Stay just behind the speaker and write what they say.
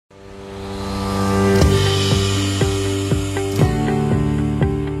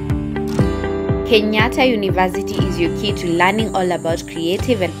Kenyatta University is your key to learning all about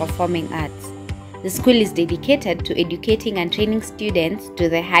creative and performing arts. The school is dedicated to educating and training students to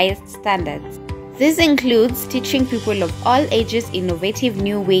the highest standards. This includes teaching people of all ages innovative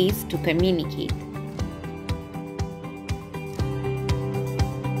new ways to communicate.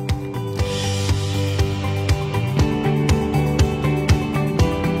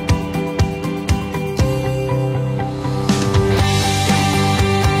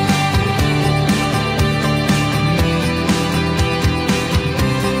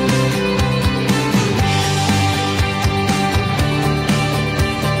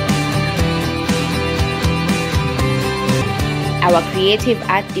 Our creative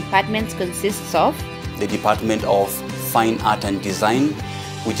art departments consists of the Department of Fine Art and Design,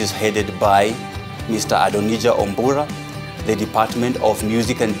 which is headed by Mr. Adonija Ombura, the Department of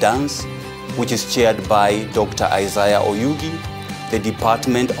Music and Dance, which is chaired by Dr. Isaiah Oyugi, the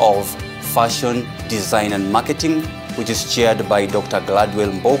Department of Fashion, Design and Marketing, which is chaired by Dr.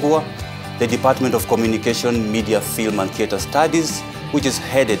 Gladwell Mbogwa, the Department of Communication, Media, Film and Theatre Studies, which is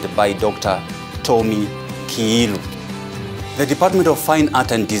headed by Dr. Tommy Kiilu. The Department of Fine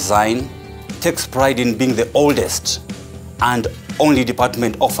Art and Design takes pride in being the oldest and only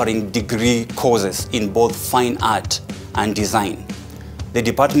department offering degree courses in both fine art and design. The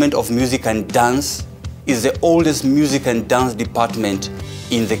Department of Music and Dance is the oldest music and dance department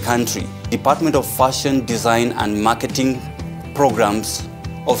in the country. Department of Fashion, Design and Marketing programs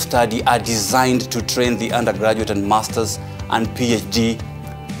of study are designed to train the undergraduate and master's and PhD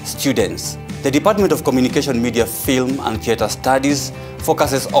students. The Department of Communication, Media, Film and Theatre Studies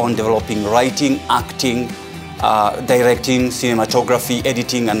focuses on developing writing, acting, directing, cinematography,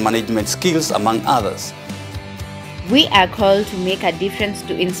 editing and management skills, among others. We are called to make a difference,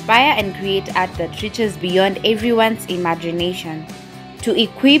 to inspire and create art that reaches beyond everyone's imagination, to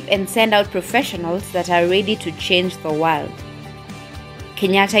equip and send out professionals that are ready to change the world.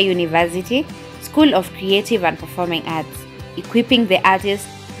 Kenyatta University, School of Creative and Performing Arts, equipping the artists,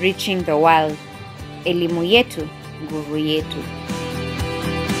 reaching the world. Elimu yetu, nguvu yetu.